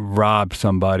cannot rob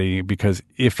somebody because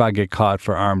if I get caught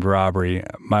for armed robbery,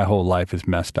 my whole life is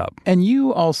messed up. And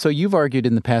you've argued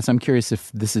in the past, I'm curious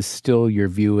if this is still your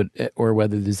view or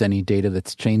whether there's any data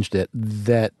that's changed it,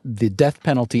 that the death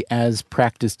penalty as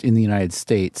practiced in the United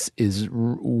States is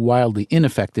wildly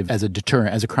ineffective as a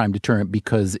deterrent, as a crime deterrent,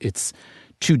 because it's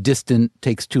too distant,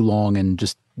 takes too long, and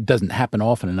just doesn't happen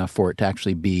often enough for it to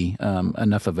actually be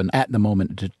enough of an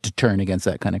at-the-moment deterrent against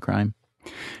that kind of crime.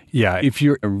 Yeah, if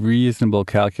you're a reasonable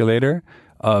calculator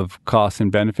of costs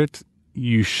and benefits,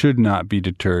 you should not be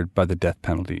deterred by the death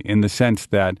penalty, in the sense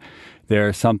that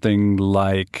there's something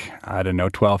like,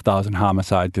 12,000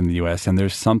 homicides in the U.S., and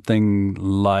there's something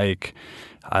like,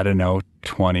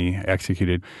 20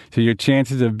 executed. So your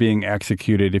chances of being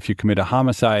executed if you commit a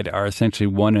homicide are essentially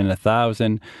 1 in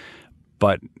 1,000,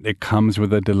 but it comes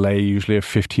with a delay usually of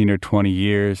 15 or 20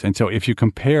 years. And so if you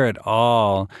compare it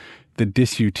all, the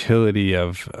disutility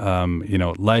of,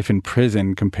 life in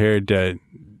prison compared to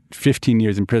 15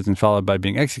 years in prison followed by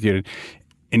being executed,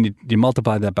 and you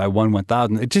multiply that by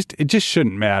 1/1,000, it just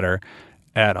shouldn't matter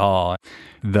at all.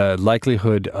 The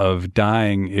likelihood of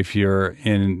dying if you're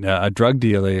in a drug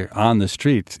dealer on the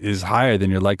streets is higher than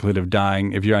your likelihood of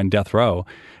dying if you're on death row,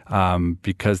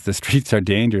 because the streets are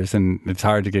dangerous and it's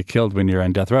hard to get killed when you're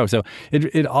on death row. So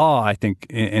it all, I think,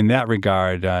 in that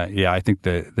regard, I think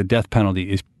the death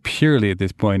penalty is purely at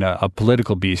this point a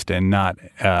political beast and not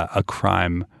a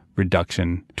crime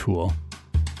reduction tool.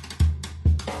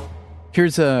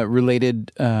 Here's a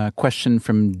related question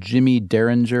from Jimmy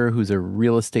Derringer, who's a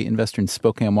real estate investor in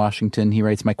Spokane, Washington. He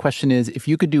writes, my question is, if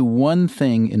you could do one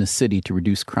thing in a city to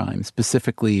reduce crime,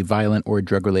 specifically violent or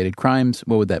drug-related crimes,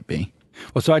 what would that be?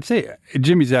 Well, so I'd say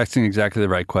Jimmy's asking exactly the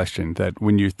right question, that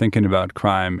when you're thinking about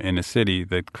crime in a city,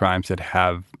 the crimes that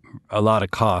have a lot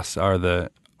of costs are the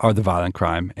violent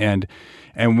crime.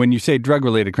 And when you say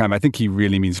drug-related crime, I think he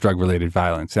really means drug-related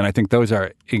violence. And I think those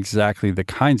are exactly the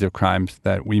kinds of crimes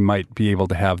that we might be able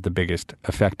to have the biggest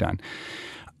effect on.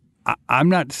 I'm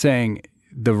not saying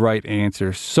the right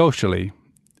answer socially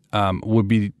would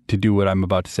be to do what I'm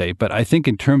about to say, but I think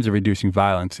in terms of reducing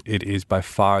violence, it is by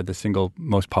far the single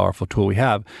most powerful tool we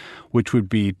have, which would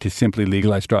be to simply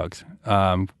legalize drugs.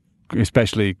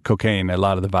 Especially cocaine. A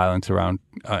lot of the violence around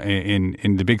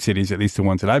in the big cities, at least the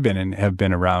ones that I've been in, have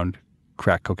been around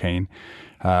crack cocaine,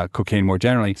 cocaine more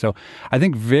generally. So I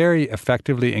think very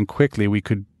effectively and quickly we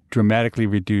could dramatically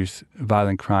reduce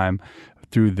violent crime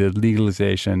through the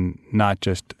legalization, not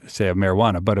just, say, of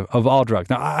marijuana, but of all drugs.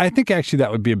 Now, I think actually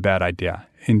that would be a bad idea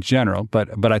in general,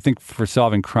 but I think for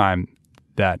solving crime,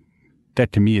 that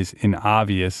to me is an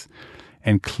obvious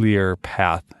and clear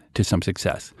path to some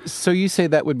success. So you say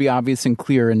that would be obvious and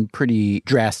clear and pretty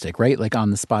drastic, right? Like on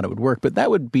the spot it would work, but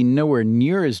that would be nowhere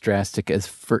near as drastic as,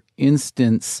 for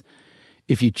instance,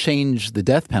 if you change the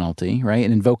death penalty, right,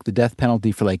 and invoke the death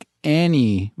penalty for like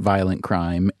any violent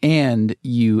crime, and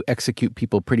you execute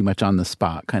people pretty much on the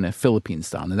spot, kind of Philippine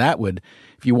style. And that would,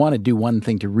 if you want to do one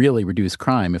thing to really reduce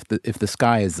crime, if the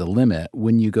sky is the limit,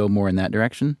 wouldn't you go more in that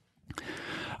direction?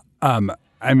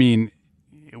 I mean,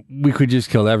 we could just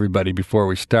kill everybody before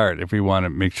we start if we want to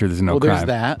make sure there's no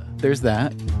crime. There's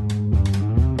that.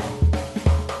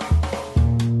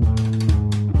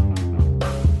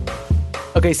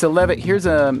 Okay, so Levitt, here's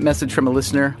a message from a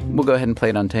listener. We'll go ahead and play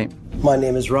it on tape. My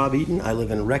name is Rob Eaton. I live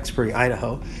in Rexbury,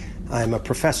 Idaho. I'm a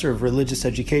professor of religious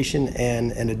education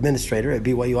and an administrator at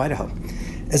BYU, Idaho.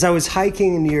 As I was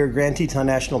hiking near Grand Teton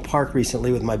National Park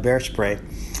recently with my bear spray,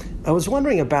 I was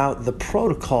wondering about the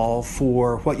protocol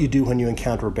for what you do when you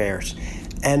encounter bears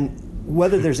and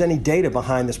whether there's any data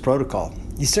behind this protocol.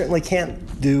 You certainly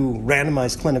can't do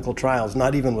randomized clinical trials,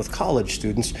 not even with college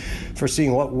students, for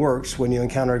seeing what works when you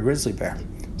encounter a grizzly bear.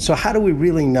 So how do we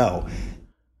really know?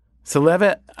 So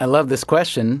Levitt, I love this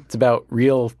question. It's about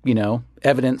real,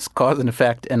 evidence, cause and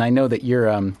effect. And I know that you're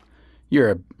a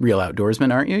real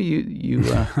outdoorsman, aren't you?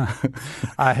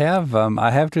 I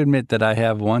have to admit that I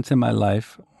have once in my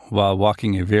life, while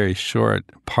walking a very short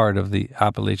part of the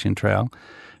Appalachian Trail,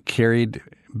 carried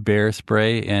bear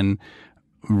spray and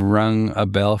rung a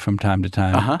bell from time to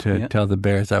time to tell the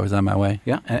bears I was on my way.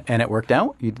 Yeah, and it worked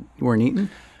out? You weren't eaten?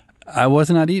 I was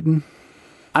not eaten.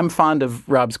 I'm fond of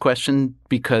Rob's question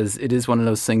because it is one of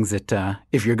those things that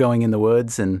if you're going in the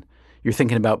woods and you're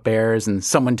thinking about bears and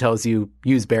someone tells you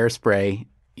use bear spray,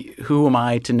 who am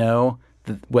I to know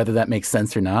whether that makes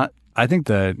sense or not? I think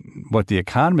what the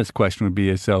economist question would be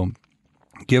is, so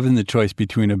given the choice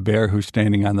between a bear who's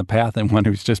standing on the path and one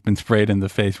who's just been sprayed in the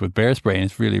face with bear spray and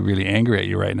is really, really angry at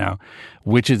you right now,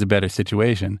 which is a better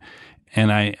situation?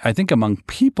 And I think among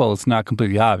people, it's not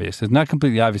completely obvious. It's not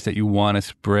completely obvious that you want to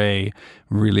spray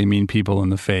really mean people in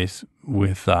the face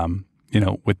with,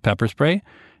 with pepper spray.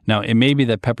 Now, it may be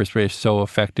that pepper spray is so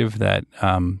effective that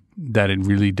it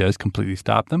really does completely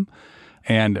stop them.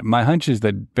 And my hunch is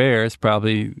that bears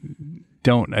probably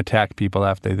don't attack people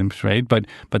after they've been sprayed, but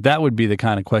that would be the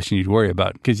kind of question you'd worry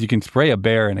about, because you can spray a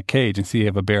bear in a cage and see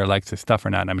if a bear likes the stuff or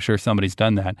not. And I'm sure somebody's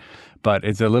done that, but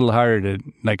it's a little harder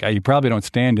to, you probably don't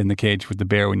stand in the cage with the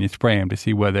bear when you spray him to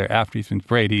see whether after he's been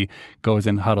sprayed he goes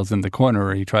and huddles in the corner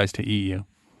or he tries to eat you.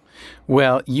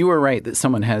 Well, you were right that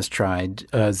someone has tried.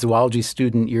 A zoology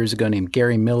student years ago named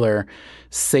Gary Miller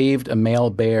saved a male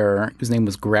bear whose name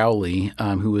was Growly,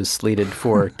 who was slated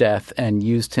for death, and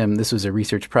used him. This was a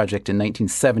research project in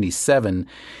 1977.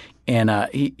 And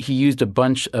he used a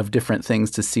bunch of different things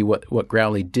to see what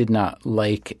Growly did not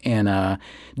like. And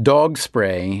dog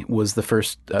spray was the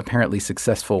first apparently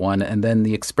successful one. And then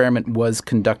the experiment was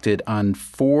conducted on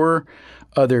 4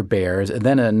 other bears. And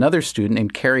then another student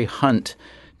named Carrie Hunt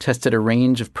tested a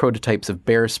range of prototypes of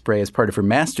bear spray as part of her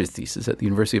master's thesis at the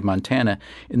University of Montana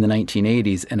in the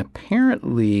 1980s. And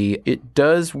apparently it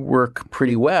does work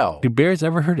pretty well. Do bears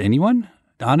ever hurt anyone?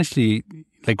 Honestly,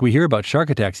 we hear about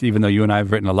shark attacks, even though you and I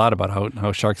have written a lot about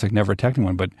how sharks never attacked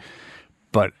anyone.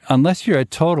 But unless you're a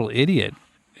total idiot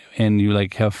and you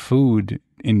have food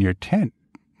in your tent,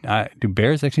 do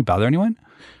bears actually bother anyone?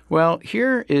 Well,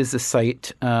 here is a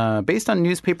site based on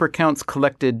newspaper accounts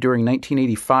collected during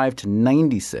 1985 to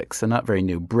 96, so not very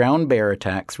new. Brown bear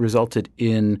attacks resulted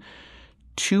in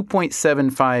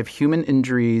 2.75 human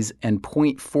injuries and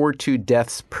 0.42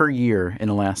 deaths per year in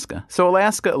Alaska. So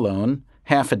Alaska alone,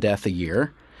 half a death a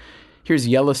year. Here's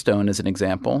Yellowstone as an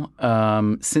example.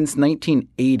 Since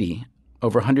 1980,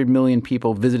 over 100 million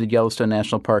people visited Yellowstone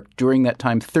National Park. During that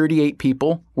time, 38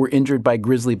 people were injured by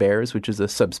grizzly bears, which is a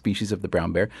subspecies of the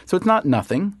brown bear. So it's not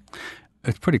nothing.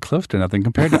 It's pretty close to nothing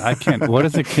compared to what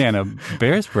does a can of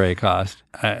bear spray cost?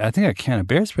 I think a can of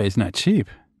bear spray is not cheap.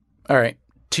 All right.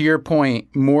 To your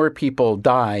point, more people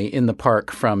die in the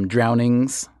park from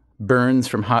drownings, burns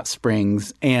from hot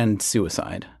springs, and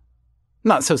suicide.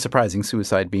 Not so surprising,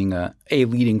 suicide being a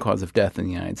leading cause of death in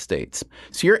the United States.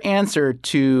 So your answer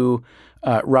to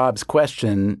Rob's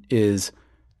question is,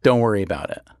 don't worry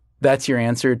about it. That's your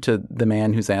answer to the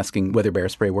man who's asking whether bear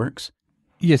spray works?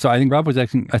 Yeah, so I think Rob was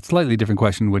asking a slightly different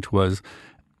question, which was,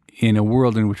 in a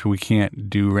world in which we can't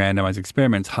do randomized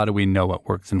experiments, how do we know what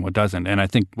works and what doesn't? And I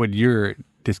think what you're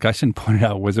discussion pointed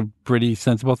out was a pretty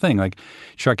sensible thing. Like,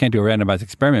 sure, I can't do a randomized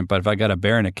experiment, but if I got a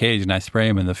bear in a cage and I spray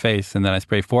him in the face and then I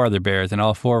spray 4 other bears and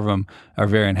all 4 of them are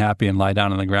very unhappy and lie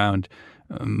down on the ground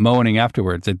moaning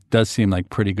afterwards, it does seem like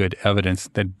pretty good evidence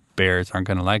that bears aren't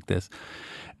going to like this.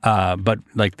 But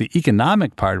like the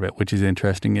economic part of it, which is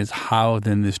interesting, is how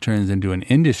then this turns into an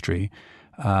industry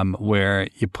where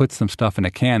you put some stuff in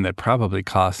a can that probably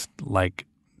costs like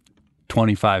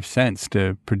 25 cents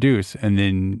to produce, and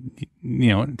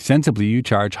then, sensibly you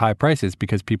charge high prices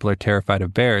because people are terrified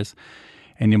of bears,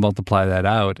 and you multiply that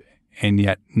out, and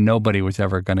yet nobody was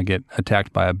ever going to get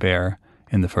attacked by a bear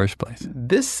in the first place.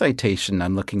 This citation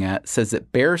I'm looking at says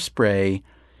that bear spray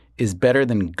is better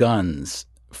than guns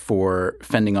for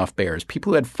fending off bears.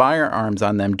 People who had firearms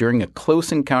on them during a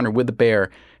close encounter with a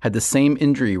bear had the same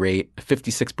injury rate,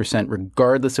 56%,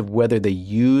 regardless of whether they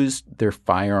used their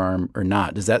firearm or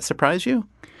not. Does that surprise you?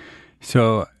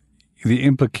 So the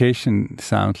implication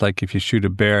sounds like if you shoot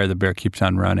a bear, the bear keeps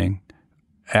on running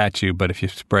at you, but if you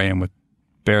spray them with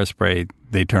bear spray,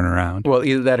 they turn around. Well,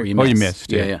 either that or you miss. Or you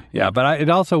missed. Yeah. But it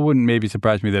also wouldn't maybe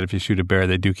surprise me that if you shoot a bear,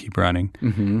 they do keep running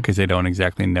because they don't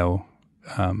exactly know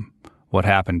what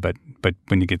happened. But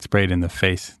when you get sprayed in the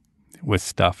face with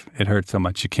stuff, it hurts so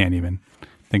much you can't even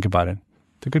think about it.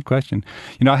 It's a good question.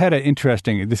 I had an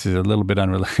interesting, this is a little bit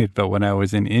unrelated, but when I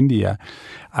was in India,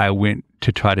 I went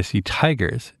to try to see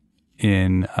tigers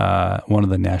in one of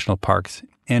the national parks.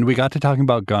 And we got to talking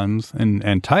about guns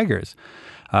and tigers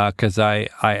because I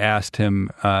asked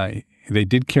him, they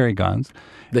did carry guns.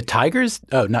 The tigers?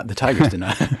 Oh, not the tigers did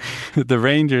not. The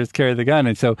rangers carry the gun.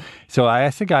 And so I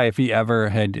asked the guy if he ever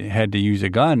had to use a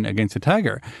gun against a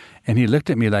tiger. And he looked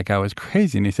at me like I was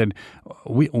crazy. And he said,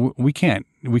 we can't.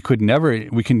 We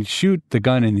can shoot the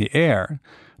gun in the air,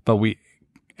 but we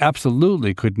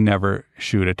absolutely could never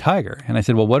shoot a tiger. And I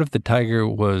said, well, what if the tiger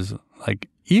was like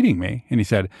eating me? And he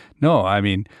said, no, I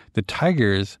mean, the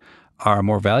tigers are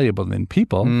more valuable than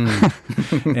people.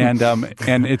 And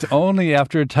it's only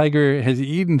after a tiger has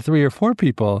eaten 3 or 4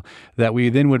 people that we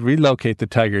then would relocate the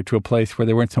tiger to a place where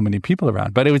there weren't so many people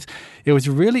around. But it was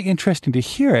really interesting to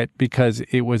hear it because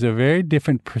it was a very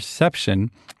different perception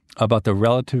about the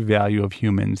relative value of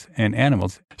humans and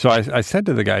animals. So I said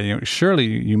to the guy, surely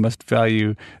you must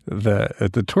value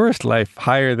the tourist life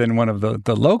higher than one of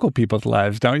the local people's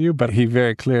lives, don't you? But he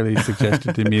very clearly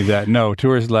suggested to me that no,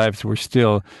 tourist lives were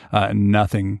still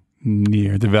nothing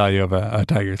near the value of a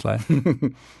tiger's life.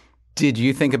 Did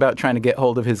you think about trying to get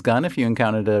hold of his gun if you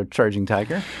encountered a charging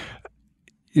tiger?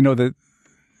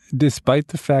 Despite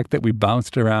the fact that we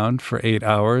bounced around for 8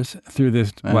 hours through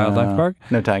this wildlife park.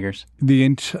 No tigers.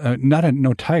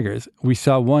 No tigers. We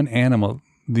saw one animal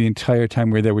the entire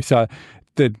time we were there. We saw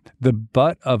the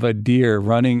butt of a deer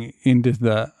running into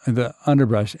the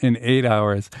underbrush in 8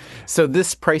 hours. So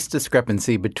this price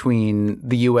discrepancy between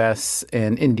the U.S.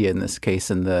 and India in this case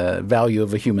and the value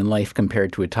of a human life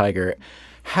compared to a tiger,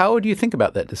 how do you think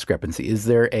about that discrepancy? Is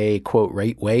there a, quote,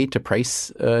 right way to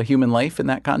price human life in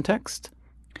that context?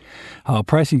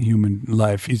 Pricing human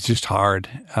life is just hard.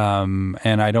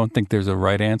 And I don't think there's a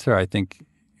right answer. I think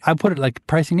I put it like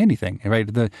pricing anything,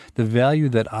 right? The value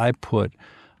that I put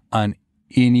on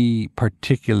any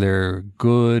particular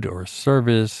good or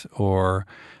service or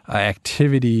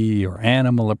activity or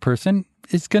animal or person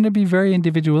is going to be very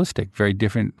individualistic, very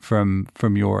different from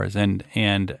yours. And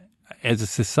as a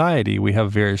society, we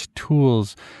have various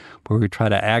tools where we try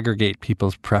to aggregate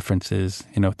people's preferences,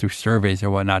 through surveys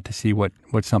or whatnot to see what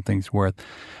something's worth.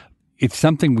 It's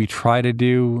something we try to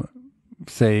do,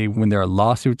 say, when there are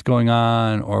lawsuits going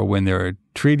on or when there are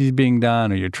treaties being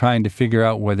done or you're trying to figure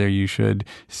out whether you should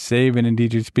save an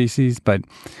endangered species. But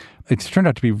it's turned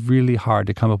out to be really hard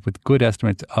to come up with good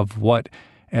estimates of what,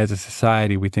 as a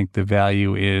society, we think the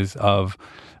value is of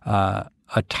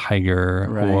a tiger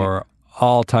or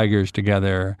all tigers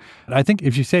together. I think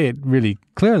if you say it really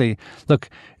clearly, look,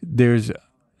 there's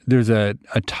a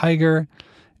tiger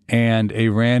and a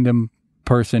random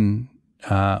person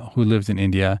who lives in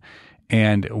India,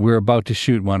 and we're about to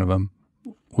shoot one of them.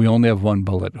 We only have one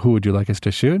bullet. Who would you like us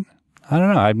to shoot? I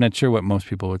don't know. I'm not sure what most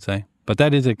people would say. But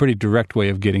that is a pretty direct way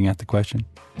of getting at the question.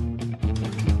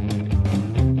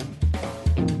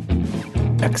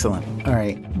 Excellent. All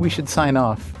right. We should sign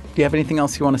off. Do you have anything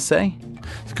else you want to say?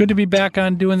 It's good to be back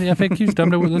on doing the FAQ stuff.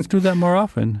 Let's do that more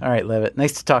often. All right, Levitt.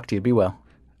 Nice to talk to you. Be well.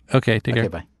 Okay, take care. Okay,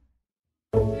 bye.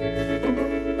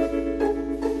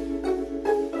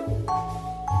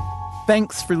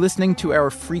 Thanks for listening to our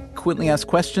Frequently Asked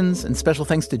Questions, and special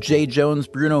thanks to Jay Jones,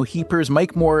 Bruno Heapers,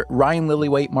 Mike Moore, Ryan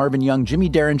Lillywhite, Marvin Young, Jimmy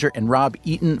Derringer, and Rob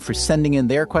Eaton for sending in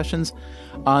their questions.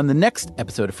 On the next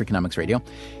episode of Freakonomics Radio,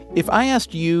 if I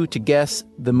asked you to guess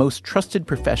the most trusted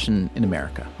profession in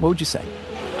America, what would you say?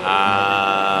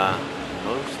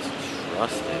 Most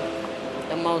trusted.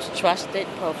 The most trusted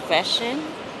profession?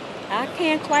 I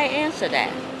can't quite answer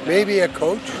that. Maybe a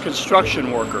coach?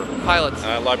 Construction worker. Pilots.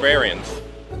 Librarians.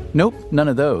 Nope, none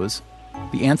of those.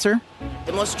 The answer?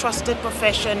 The most trusted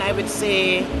profession, I would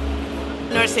say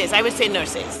nurses. I would say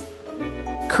nurses.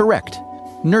 Correct.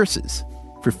 Nurses.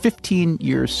 For 15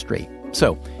 years straight.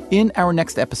 So, in our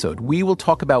next episode, we will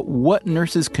talk about what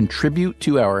nurses contribute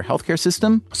to our healthcare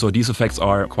system. So these effects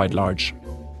are quite large.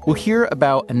 We'll hear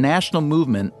about a national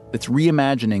movement that's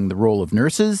reimagining the role of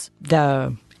nurses.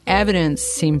 The evidence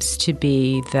seems to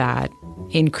be that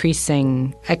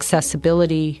increasing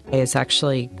accessibility is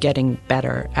actually getting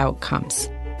better outcomes.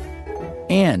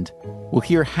 And we'll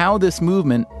hear how this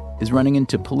movement is running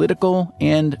into political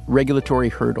and regulatory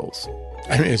hurdles.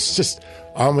 I mean, it's just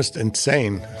almost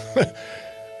insane.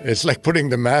 It's like putting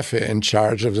the mafia in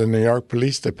charge of the New York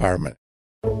Police Department.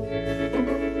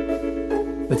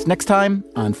 That's next time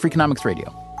on Freakonomics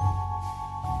Radio.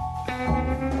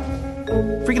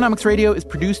 Freakonomics Radio is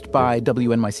produced by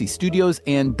WNYC Studios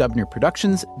and Dubner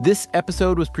Productions. This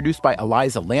episode was produced by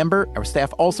Eliza Lambert. Our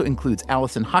staff also includes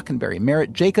Allison Hockenberry,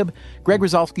 Merritt Jacob, Greg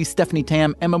Rozalski, Stephanie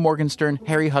Tam, Emma Morgenstern,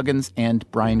 Harry Huggins, and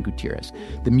Brian Gutierrez.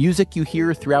 The music you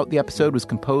hear throughout the episode was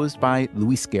composed by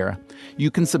Luis Guerra.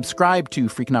 You can subscribe to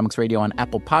Freakonomics Radio on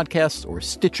Apple Podcasts or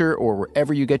Stitcher or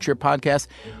wherever you get your podcasts.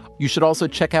 You should also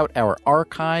check out our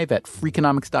archive at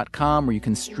Freakonomics.com, where you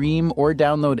can stream or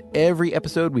download every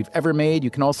episode we've ever made. You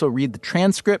can also read the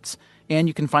transcripts, and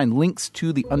you can find links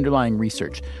to the underlying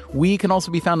research. We can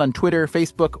also be found on Twitter,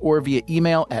 Facebook, or via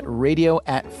email at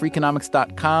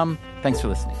radio@Freakonomics.com. Thanks for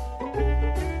listening.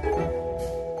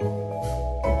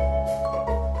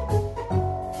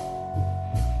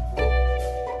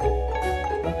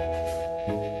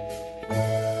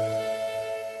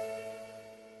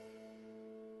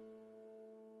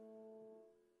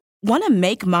 Want to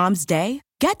make Mom's Day?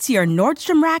 Get to your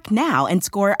Nordstrom Rack now and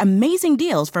score amazing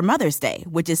deals for Mother's Day,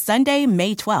 which is Sunday,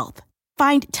 May 12th.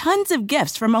 Find tons of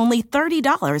gifts from only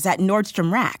 $30 at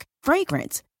Nordstrom Rack.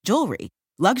 Fragrance, jewelry,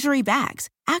 luxury bags,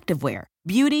 activewear,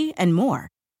 beauty, and more.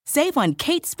 Save on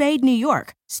Kate Spade New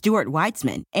York, Stuart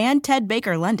Weitzman, and Ted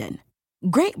Baker London.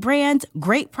 Great brands,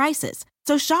 great prices.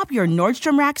 So shop your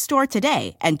Nordstrom Rack store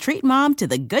today and treat Mom to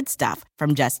the good stuff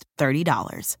from just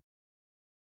 $30.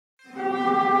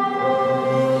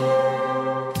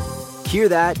 Hear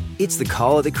that? It's the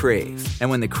call of the Crave. And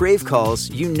when the Crave calls,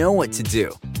 you know what to do.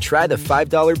 Try the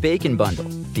 $5 Bacon Bundle,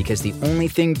 because the only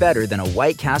thing better than a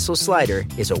White Castle slider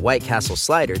is a White Castle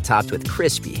slider topped with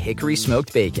crispy hickory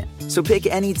smoked bacon. So pick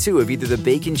any two of either the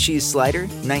Bacon Cheese Slider,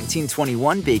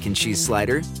 1921 Bacon Cheese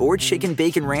Slider, or Chicken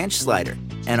Bacon Ranch Slider.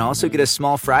 And also get a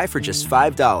small fry for just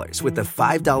 $5 with the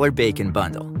 $5 Bacon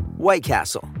Bundle. White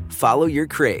Castle. Follow your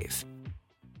Crave.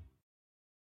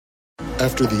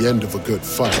 After the end of a good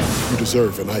fight, you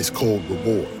deserve an ice-cold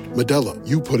reward. Modelo,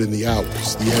 you put in the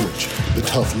hours, the energy, the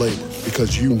tough labor,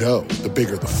 because you know the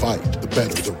bigger the fight, the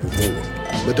better the reward.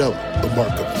 Modelo, the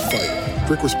mark of a fighter.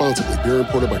 Drink responsibly. Beer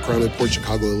imported by Crown Imports,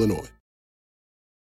 Chicago, Illinois.